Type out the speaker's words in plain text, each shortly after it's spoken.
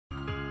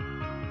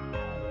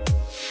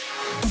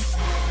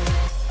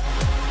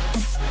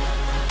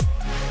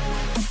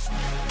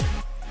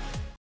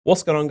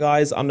What's going on,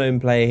 guys?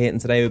 Unknown Player here,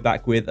 and today we're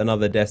back with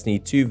another Destiny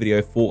 2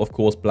 video for, of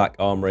course, Black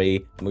Armory.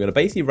 And we're going to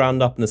basically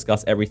round up and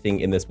discuss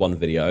everything in this one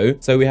video.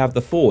 So we have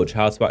the Forge,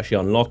 how to actually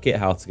unlock it,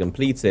 how to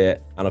complete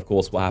it, and of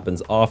course what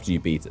happens after you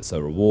beat it.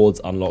 So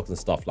rewards, unlocks, and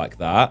stuff like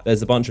that.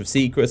 There's a bunch of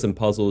secrets and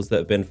puzzles that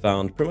have been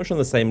found pretty much on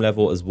the same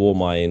level as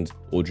Warmind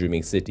or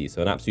Dreaming City.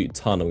 So an absolute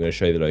ton I'm going to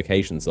show you the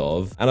locations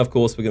of. And of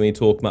course we're going to be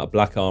talking about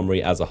Black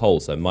Armory as a whole.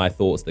 So my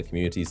thoughts, the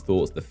community's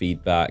thoughts, the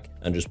feedback,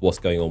 and just what's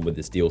going on with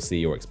this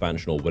DLC or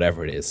expansion or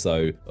whatever it is.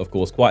 So of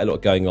course quite a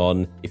lot going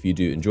on. If you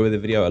do enjoy the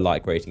video, a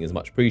like rating is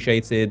much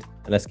appreciated,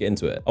 and let's get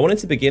into it. I wanted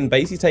to begin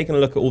basically taking a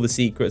look at all the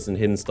secrets and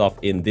hidden stuff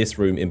in this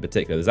room in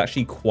particular. There's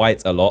actually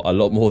quite a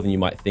lot more than you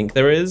might think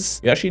there is.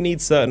 You actually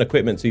need certain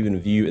equipment to even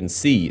view and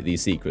see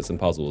these secrets and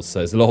puzzles, so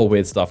there's a lot of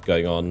weird stuff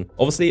going on.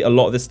 Obviously a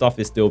lot of this stuff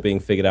is still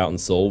being figured out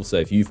and solved, so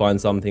if you find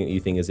something that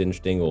you think is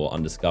interesting or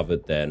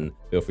undiscovered, then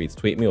feel free to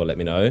tweet me or let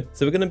me know.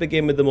 So we're going to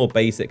begin with the more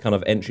basic kind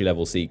of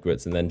entry-level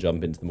secrets and then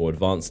jump into the more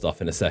advanced stuff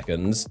in a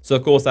second. So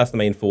of course that's the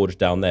main forge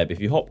down there, but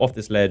if you hop off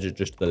this ledge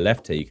just to the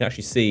left here, you can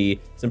actually see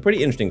some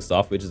pretty interesting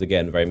stuff, which is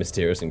again very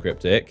mysterious and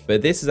cryptic.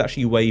 But this is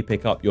actually where you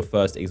pick up your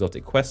first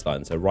exotic quest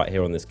line. So right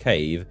here on this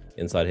cave,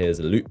 inside here is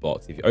a loot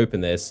box. If you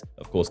open this,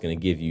 of course going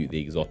to give you the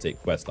exotic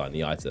quest line,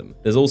 the item.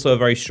 There's also a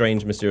very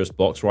strange mysterious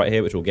box right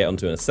here, which we'll get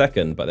onto in a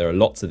second, but there are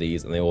lots of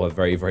these and they all have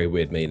very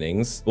weird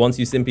meanings. But once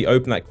you simply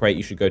open that crate,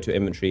 you should go to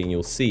inventory and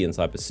you'll see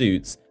inside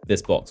pursuits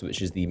this box,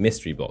 which is the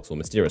mystery box or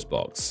mysterious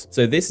box.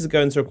 So this is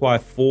going to require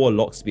 4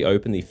 locks to be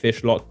opened: the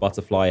fish lock,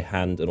 butterfly,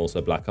 hand, and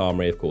also Black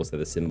Armory. Of course, they're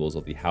the symbols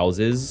of the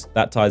houses.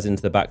 That ties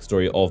into the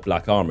backstory of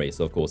Black Armory.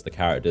 So of course, the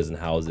characters and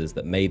houses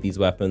that made these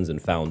weapons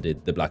and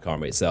founded the Black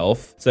Armory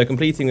itself. So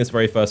completing this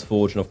very first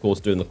forge and of course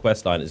doing the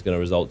quest line is going to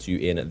result you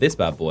in this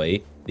bad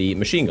boy, the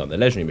machine gun, the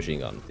legendary machine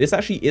gun. This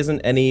actually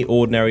isn't any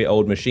ordinary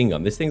old machine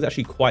gun. This thing's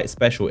actually quite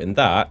special in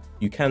that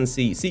you can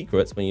see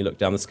secrets when you look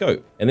down the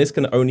scope. And this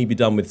can only be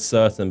done with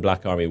certain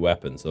Black Armory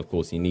weapons. So of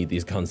course you need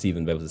these guns to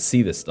even be able to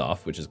see this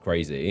stuff, which is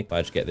crazy. If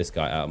I just get this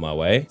guy out of my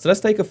way. So let's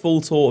take a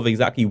full tour of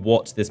exactly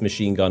what this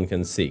machine gun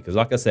can see. Because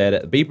like I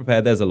said, be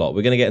prepared, there's a lot.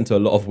 We're going to get into a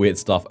lot of weird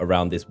stuff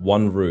around this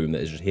one room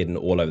that is just hidden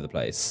all over the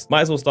place.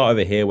 Might as well start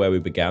over here where we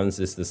began. This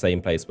is the same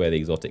place where the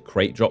exotic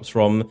crate drops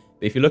from.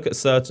 But if you look at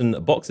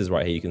certain boxes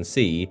right here, you can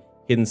see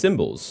hidden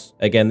symbols.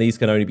 Again, these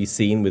can only be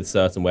seen with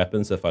certain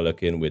weapons. So if I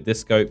look in with this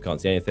scope, can't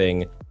see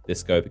anything. This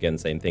scope, again,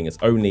 same thing. It's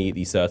only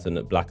the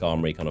certain Black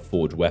Armory kind of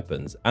forged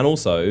weapons. And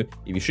also, if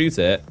you shoot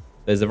it,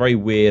 there's a very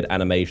weird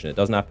animation. It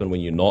doesn't happen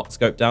when you're not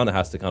scoped down. It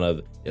has to kind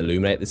of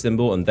illuminate the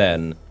symbol, and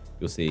then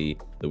you'll see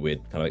the weird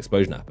kind of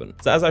explosion happen.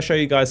 So as I show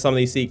you guys some of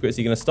these secrets,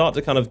 you're going to start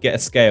to kind of get a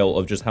scale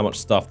of just how much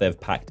stuff they've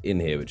packed in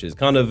here, which is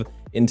kind of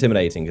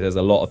intimidating because there's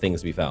a lot of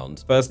things to be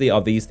found. Firstly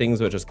are these things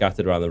which are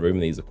scattered around the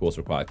room. These of course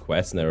require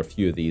quests, and there are a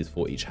few of these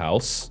for each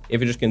house. If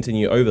you just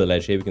continue over the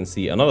ledge here, we can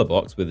see another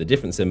box with a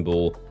different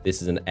symbol.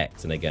 This is an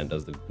X, and again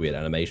does the weird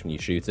animation when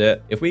you shoot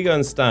it. If we go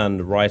and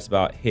stand right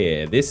about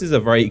here, this is a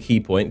very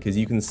key point because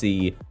you can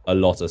see a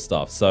lot of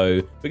stuff.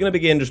 So we're going to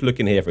begin just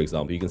looking here. For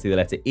example, you can see the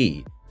letter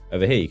E.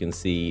 Over here you can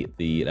see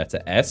the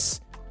letter S.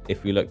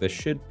 If we look, there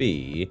should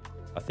be,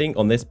 I think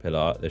on this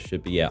pillar, there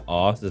should be,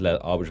 R. So there's letter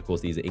R, which of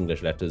course these are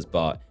English letters,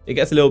 but it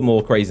gets a little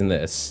more crazy than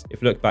this.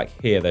 If you look back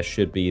here, there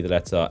should be the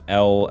letter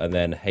L and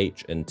then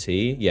H and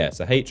T. Yeah,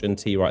 so H and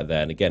T right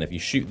there. And again, if you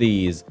shoot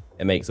these,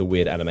 it makes a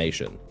weird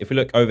animation. If we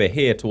look over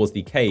here towards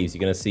the caves,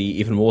 you're going to see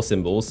even more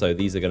symbols. So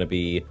these are going to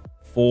be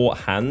 4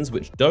 hands,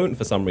 which don't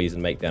for some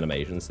reason make the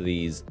animation, so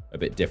these are a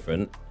bit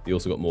different. You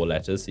also got more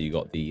letters, so you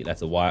got the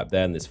letter Y up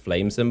there and this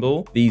flame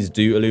symbol. These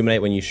do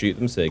illuminate when you shoot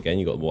them, so again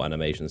you got more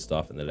animation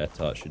stuff, and the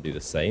letter should do the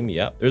same.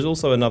 Yep. There's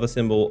also another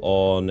symbol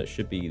on,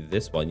 should be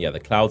this one, yeah, the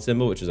cloud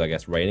symbol, which is I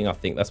guess raining. I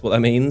think that's what that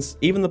means.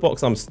 Even the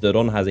box I'm stood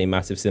on has a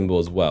massive symbol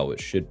as well,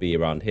 which should be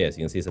around here. So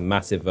you can see it's a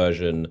massive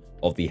version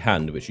of the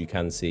hand, which you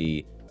can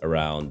see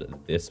around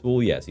this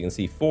wall. Yes, you can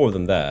see 4 of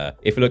them there.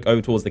 If you look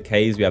over towards the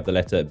caves, we have the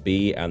letter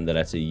B and the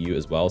letter U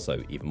as well,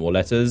 so even more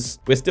letters.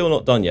 We're still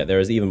not done yet. There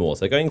is even more.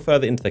 So going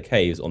further into the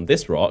caves on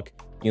this rock,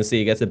 you can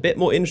see it gets a bit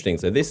more interesting.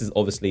 So this is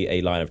obviously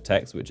a line of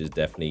text, which is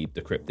definitely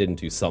decrypted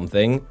into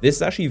something. This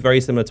is actually very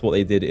similar to what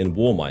they did in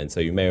Warmind. So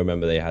you may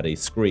remember they had a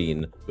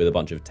screen with a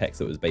bunch of text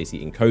that was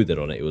basically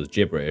encoded on it. It was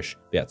gibberish.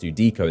 They had to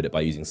decode it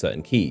by using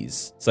certain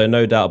keys. So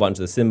no doubt a bunch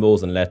of the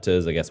symbols and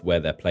letters, I guess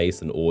where they're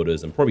placed and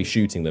orders, and probably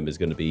shooting them is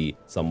going to be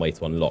some way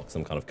to unlock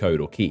some kind of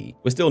code or key.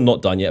 We're still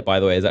not done yet, by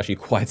the way. There's actually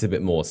quite a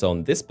bit more. So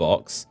on this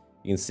box,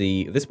 you can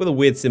see this is where the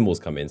weird symbols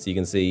come in. So you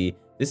can see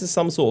this is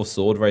some sort of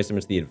sword, very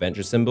similar to the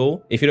adventure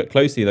symbol. If you look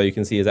closely, though, you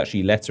can see there's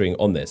actually lettering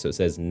on this. So it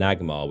says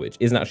Nagmar, which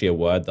isn't actually a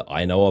word that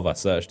I know of. I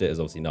searched it. There's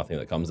obviously nothing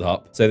that comes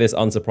up. So this,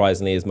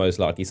 unsurprisingly, is most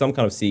likely some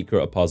kind of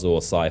secret or puzzle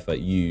or cipher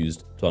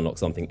used to unlock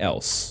something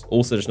else.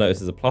 Also, just notice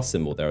there's a plus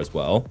symbol there as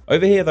well.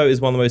 Over here, though,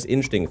 is one of the most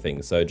interesting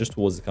things. So just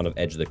towards the kind of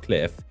edge of the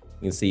cliff,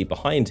 you can see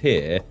behind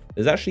here,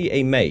 there's actually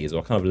a maze or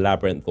a kind of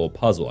labyrinth or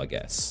puzzle, I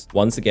guess.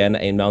 Once again,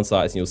 aim down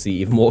sights and you'll see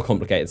even more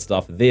complicated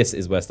stuff. This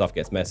is where stuff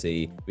gets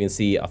messy. We can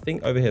see, I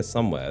think over here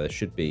somewhere, there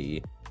should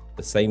be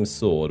the same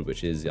sword,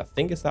 which is, I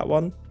think it's that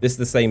one. This is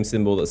the same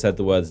symbol that said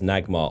the words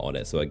Nagmar on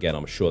it. So again,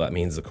 I'm sure that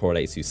means it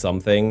correlates to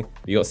something.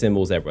 You got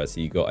symbols everywhere.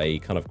 So you got a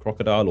kind of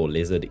crocodile or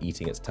lizard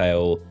eating its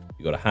tail.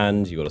 You got a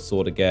hand, you got a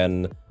sword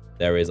again.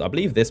 There is, I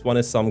believe this one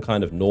is some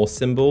kind of Norse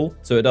symbol.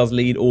 So it does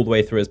lead all the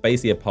way through. It's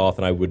basically a path,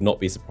 and I would not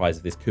be surprised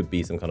if this could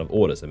be some kind of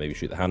order. So maybe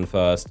shoot the hand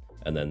first,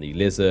 and then the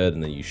lizard,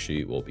 and then you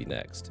shoot what will be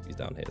next. He's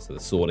down here. So the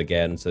sword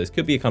again. So this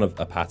could be a kind of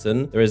a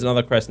pattern. There is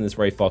another crest in this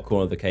very far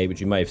corner of the cave,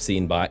 which you may have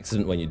seen by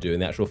accident when you're doing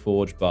the actual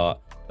forge,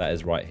 but that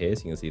is right here.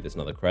 So you can see there's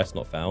another crest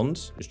not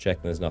found. Just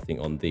checking there's nothing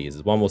on these.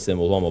 There's one more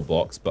symbol, one more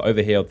box. But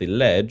over here on the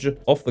ledge,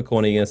 off the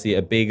corner, you're going to see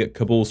a big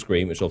Cabal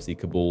screen, which is obviously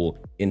Cabal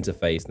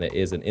interface. And there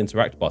is an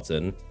interact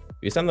button.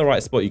 If you stand in the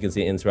right spot, you can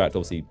see interact.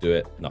 Obviously, do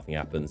it. Nothing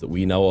happens that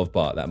we know of,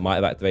 but that might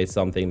have activated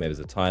something. Maybe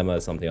there's a timer,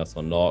 something else to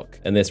unlock.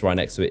 And this right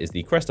next to it is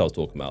the crest I was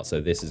talking about. So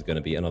this is going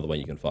to be another one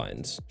you can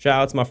find.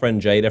 Shout out to my friend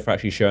Jada for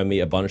actually showing me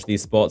a bunch of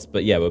these spots.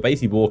 But yeah, we're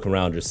basically walking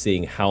around just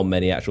seeing how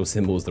many actual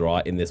symbols there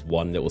are in this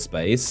one little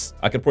space.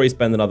 I could probably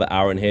spend another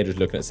hour in here just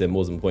looking at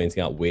symbols and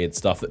pointing out weird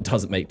stuff that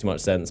doesn't make too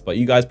much sense. But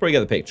you guys probably get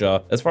the picture.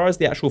 As far as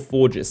the actual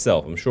forge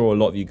itself, I'm sure a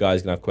lot of you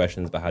guys are going to have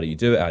questions about how do you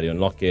do it? How do you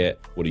unlock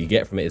it? What do you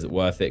get from it? Is it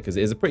worth it? Because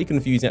it is a pretty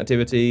confusing activity.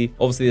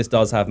 Obviously, this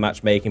does have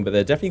matchmaking, but there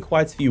are definitely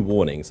quite a few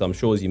warnings. So I'm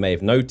sure, as you may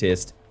have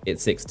noticed,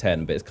 it's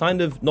 610, but it's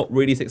kind of not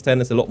really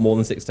 610. It's a lot more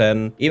than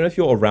 610. Even if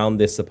you're around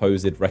this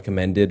supposed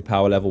recommended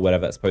power level,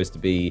 whatever that's supposed to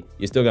be,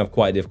 you're still gonna have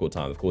quite a difficult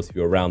time. Of course, if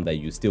you're around there,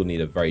 you still need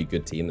a very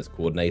good team that's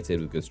coordinated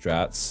with good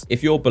strats.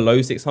 If you're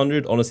below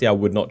 600, honestly, I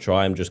would not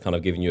try. I'm just kind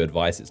of giving you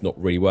advice. It's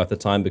not really worth the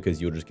time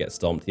because you'll just get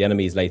stomped. The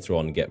enemies later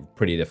on get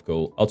pretty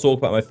difficult. I'll talk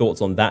about my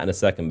thoughts on that in a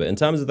second, but in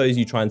terms of those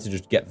you trying to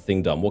just get the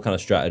thing done, what kind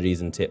of strategies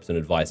and tips and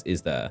advice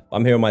is there?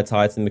 I'm here on my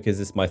Titan because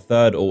it's my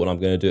third ult, and I'm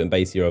going to do it in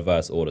basically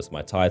reverse order. So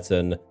my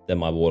Titan, then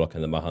my Warlock,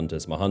 and then my Hunter.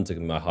 So my Hunter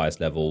can be my highest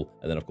level,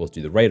 and then of course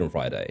do the raid on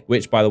Friday,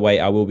 which, by the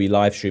way, I will be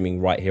live streaming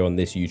right here on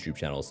this YouTube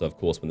channel. So of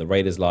course, when the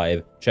raid is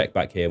live, check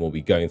back here and we'll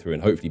be going through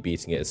and hopefully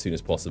beating it as soon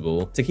as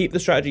possible. To keep the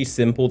strategy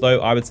simple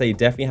though, I would say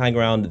definitely hang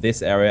around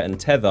this area, and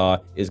Tether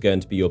is going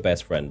to be your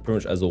best friend.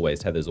 Pretty much as always,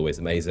 Tether is always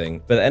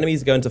amazing. But the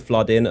enemies are going to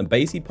flood in and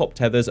basically pop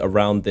tethers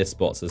around this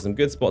spot. So some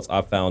good spots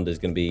I've found is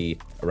going to be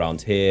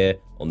around here.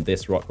 On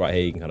this rock right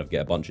here, you can kind of get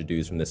a bunch of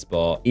dudes from this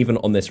spot. Even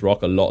on this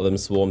rock, a lot of them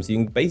swarm. So you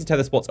can basically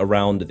tether spots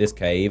around this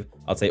cave.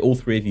 I'd say all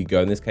three of you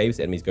go in this cave.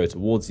 So enemies go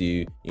towards you.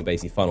 You can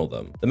basically funnel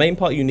them. The main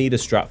part you need a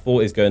strat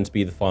for is going to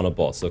be the final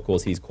boss. So of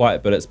course, he's quite a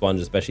bullet sponge,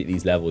 especially at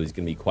these levels. He's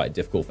going to be quite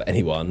difficult for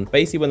anyone.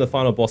 Basically, when the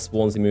final boss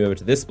spawns, you move over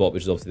to this spot,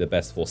 which is obviously the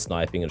best for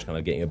sniping and just kind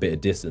of getting a bit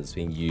of distance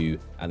between you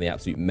and the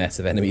absolute mess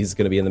of enemies is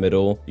going to be in the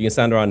middle. You can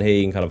stand around here.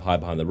 You can kind of hide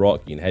behind the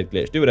rock. You can head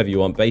glitch, do whatever you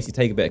want. Basically,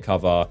 take a bit of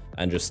cover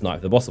and just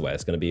snipe the boss away.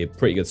 It's going to be a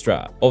pretty good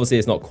strat. Obviously,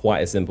 it's not quite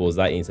as simple as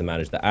that. You need to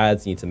manage the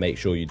ads. You need to make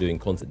sure you're doing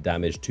constant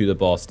damage to the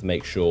boss to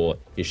make sure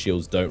his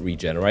shields don't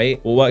regenerate.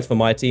 What works for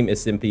my team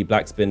is simply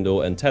Black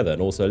Spindle and Tether,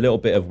 and also a little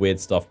bit of weird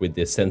stuff with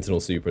this Sentinel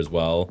Super as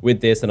well.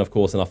 With this, and of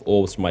course enough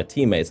orbs from my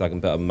teammates, I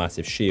can put up a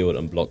massive shield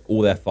and block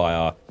all their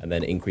fire, and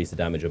then increase the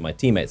damage of my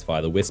teammates'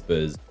 fire, the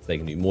Whispers, so they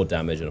can do more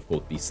damage and of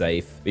course be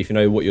safe. But if you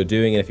know what you're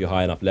doing, and if you're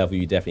high enough level,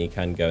 you definitely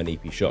can go an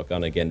EP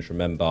shotgun. Again, just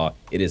remember,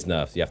 it is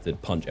nerfed, so you have to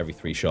punch every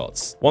 3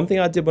 shots. One thing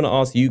I did want to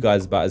ask you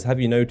guys about is, have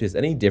you noticed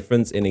any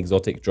difference in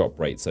exotic drop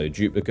rate? So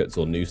duplicates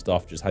or new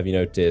stuff, just have you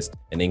noticed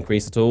an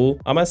increase at all?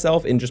 I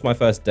myself, in just my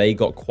first day,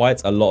 got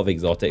quite a lot of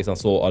exotics. I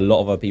saw a lot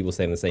of other people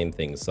saying the same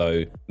thing.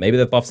 So maybe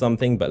they've buffed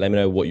something, but let me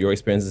know what your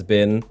experience has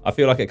been. I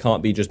feel like it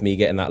can't be just me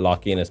getting that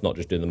lucky, and it's not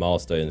just doing the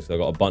milestones. So I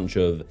got a bunch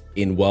of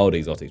in-world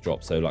exotics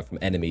drops, so like from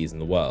enemies in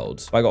the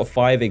world. I got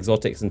 5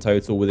 exotics in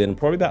total within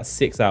probably about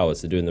 6 hours.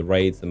 So doing the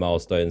raids, the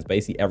milestones,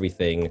 basically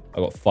everything. I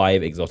got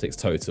 5 exotics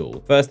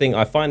total. First thing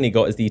I finally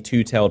got is the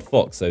two-tailed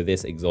fox. So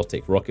this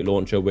exotic rocket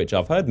launcher, which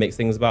I've heard mixed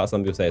things about.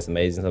 Some people say it's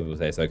amazing, some people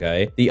say it's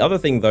okay. The other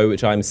thing though,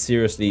 which I'm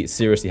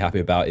seriously happy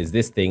about, is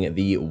this thing,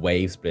 the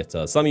wave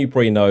splitter. Some of you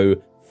probably know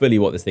fully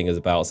what this thing is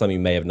about. Some of you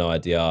may have no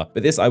idea,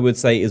 but this, I would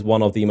say, is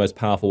one of the most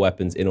powerful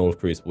weapons in all of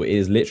Crucible. It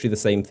is literally the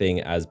same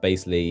thing as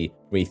basically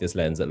Prometheus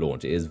lens at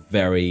launch. It is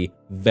very,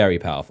 very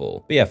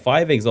powerful. But yeah,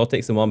 5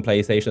 exotics in one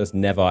PlayStation. That's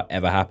never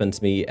ever happened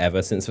to me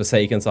ever since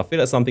Forsaken. So I feel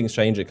like something's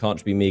changed. It can't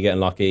just be me getting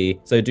lucky.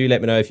 So do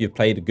let me know if you've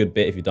played a good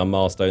bit, if you've done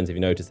milestones, if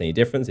you noticed any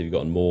difference, if you've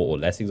gotten more or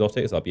less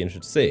exotics. I'll be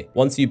interested to see.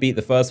 Once you beat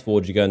the first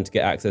forge, you're going to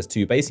get access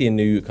to basically a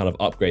new kind of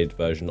upgraded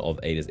version of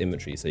Ada's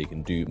inventory, so you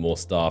can do more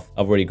stuff.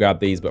 I've already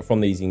grabbed these, but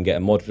from these you can get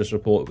a modulus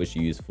report, which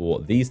you use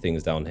for these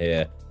things down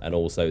here, and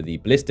also the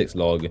ballistics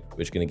log,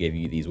 which is going to give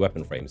you these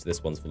weapon frames.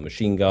 This one's for the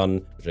machine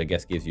gun, which I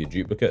guess gives you a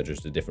duplicate,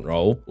 just a different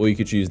role. Or you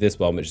could choose this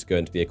one, which is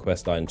going to be a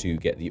quest line to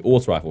get the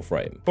auto rifle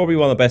frame. Probably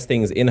one of the best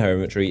things in her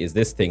inventory is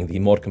this thing, the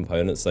mod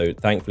components. So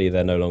thankfully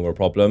they're no longer a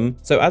problem.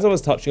 So as I was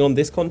touching on,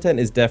 this content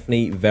is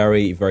definitely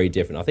very, very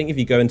different. I think if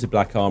you go into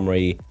Black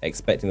Armory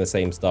expecting the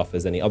same stuff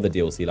as any other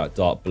DLC like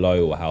Dark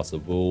Blow or House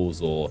of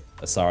Wolves or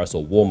Osiris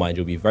or Warmind,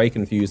 you'll be very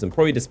confused and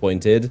probably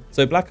disappointed.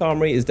 So Black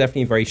Armory Armory is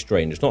definitely very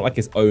strange. It's not like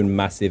its own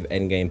massive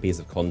endgame piece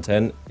of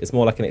content. It's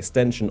more like an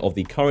extension of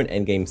the current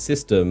endgame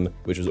system,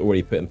 which was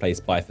already put in place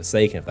by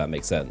Forsaken, if that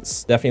makes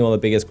sense. Definitely one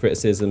of the biggest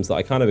criticisms that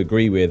I kind of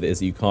agree with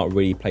is you can't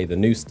really play the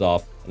new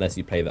stuff unless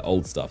you play the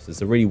old stuff. So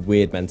it's a really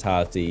weird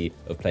mentality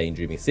of playing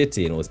Dreaming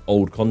City and all this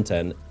old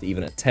content to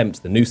even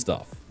attempt the new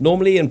stuff.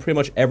 Normally in pretty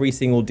much every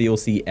single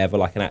DLC ever,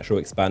 like an actual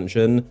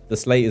expansion, the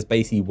slate is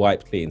basically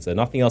wiped clean. So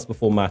nothing else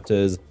before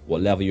matters.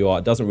 What level you are,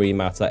 it doesn't really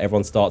matter.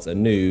 Everyone starts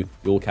anew,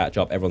 you all catch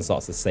up, everyone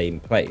starts the same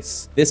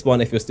place. This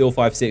one, if you're still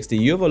 560,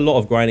 you have a lot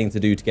of grinding to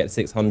do to get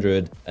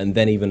 600 and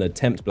then even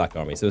attempt Black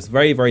Armory. So it's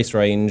very, very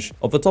strange.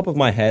 Off the top of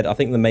my head, I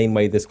think the main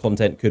way this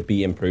content could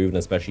be improved, and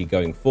especially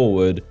going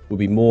forward, would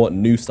be more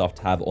new stuff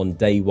to have on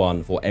day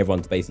one for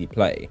everyone to basically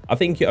play. I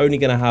think you're only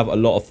going to have a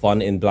lot of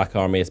fun in Black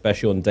Armory,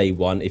 especially on day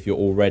one, if you're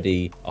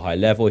already a high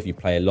level, if you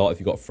play a lot, if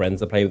you've got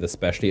friends to play with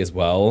especially as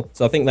well.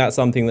 So I think that's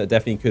something that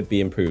definitely could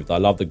be improved. I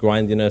love the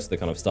grindiness, the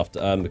kind of stuff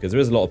to earn, because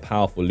there is a lot of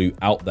powerful loot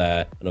out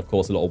there and of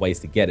course a lot of ways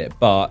to get it,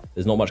 but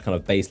there's not much kind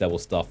of base level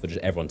stuff for just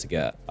everyone to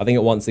get. I think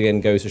it once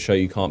again goes to show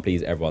you can't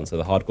please everyone. So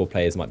the hardcore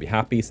players might be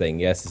happy saying,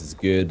 yes, this is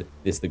good,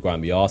 this is the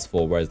grind we asked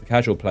for, whereas the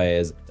casual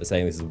players are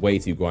saying this is way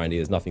too grindy,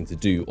 there's nothing to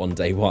do on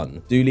day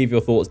one. Do leave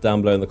your thoughts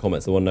down below in the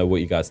comments. I want to know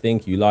what you guys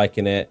think. You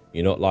liking it?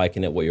 You're not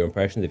liking it? What are your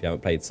impressions if you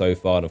haven't played so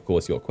far? And of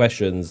course, your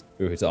questions,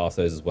 feel free to ask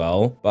those as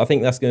well. But I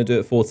think that's going to do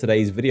it for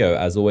today's video.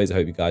 As always, I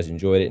hope you guys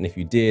enjoyed it. And if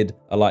you did,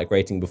 a like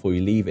rating before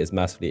you leave is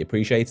massively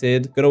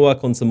appreciated. Going to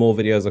work on some more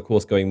videos, of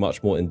course, going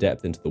much more in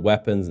depth into the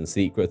weapons and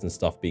secrets and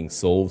stuff being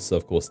solved. So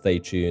of course, stay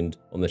tuned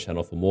on the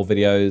channel for more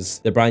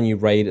videos. The brand new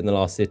raid in the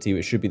last city,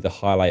 which should be the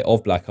highlight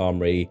of Black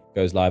Armory,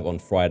 goes live on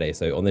Friday.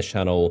 So on this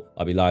channel,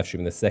 I'll be live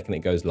streaming the second it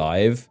goes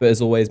live. But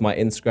as always, my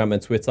Instagram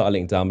and Twitter are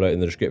linked down below in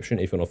the description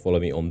if you want to follow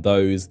me on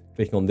those.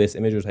 Clicking on this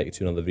image will take you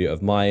to another video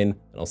of mine,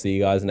 and I'll see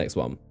you guys in the next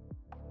one.